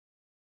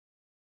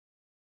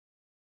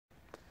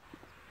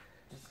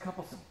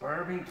couple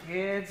suburban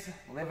kids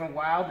living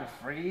wild and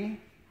free.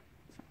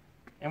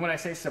 And when I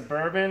say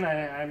suburban,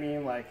 I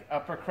mean like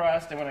upper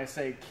crust. And when I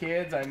say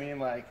kids, I mean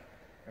like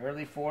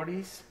early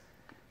 40s.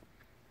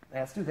 Yeah,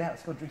 let's do that.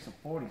 Let's go drink some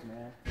 40s,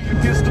 man.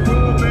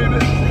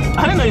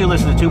 I didn't know you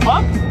listened to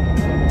Tupac.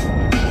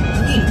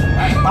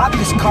 I bought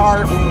this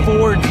car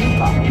for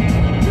Tupac.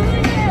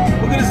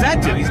 What good does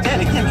that do? He's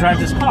dead. He can't drive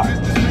this car.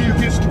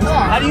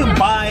 How do you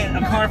buy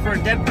a car for a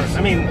dead person?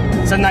 I mean,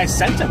 it's a nice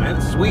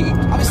sentiment. Sweet.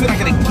 Obviously not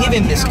going to give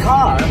him this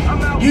car.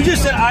 You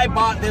just said, I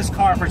bought this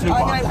car for Tupac.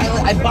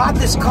 I bought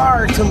this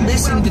car to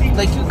listen to,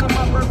 like,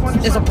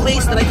 there's a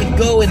place that I could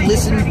go and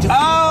listen to.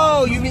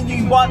 Oh, you mean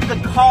you bought the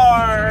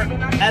car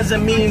as a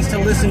means to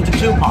listen to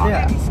Tupac?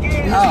 Yeah.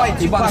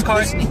 You bought this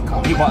car?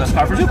 You bought this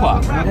car for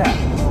Tupac?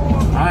 Yeah.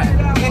 Alright.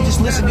 I can't just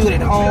listen to it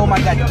at home.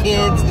 I got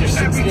kids, they're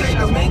sensitive to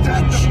the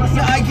language.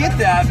 No, I get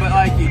that, but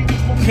like,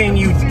 can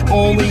you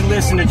only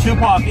listen to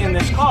Tupac in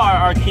this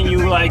car, or can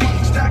you, like,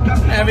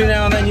 every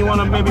now and then you want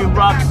to maybe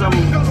rock some,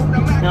 you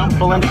know,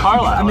 Belinda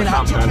Carlisle or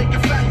something?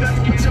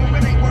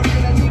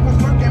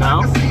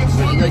 No?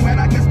 You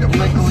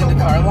like Belinda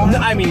Carlisle? No,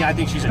 I mean, I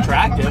think she's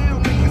attractive.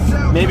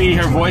 Maybe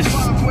her voice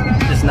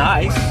is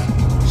nice.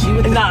 Was she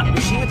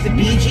with the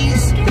Bee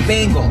Gees? The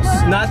Bangles?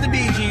 Not the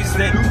Bee Gees.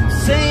 The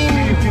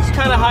same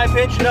kind of high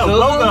pitch. No,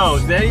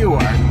 Go-Gos. There you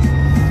are.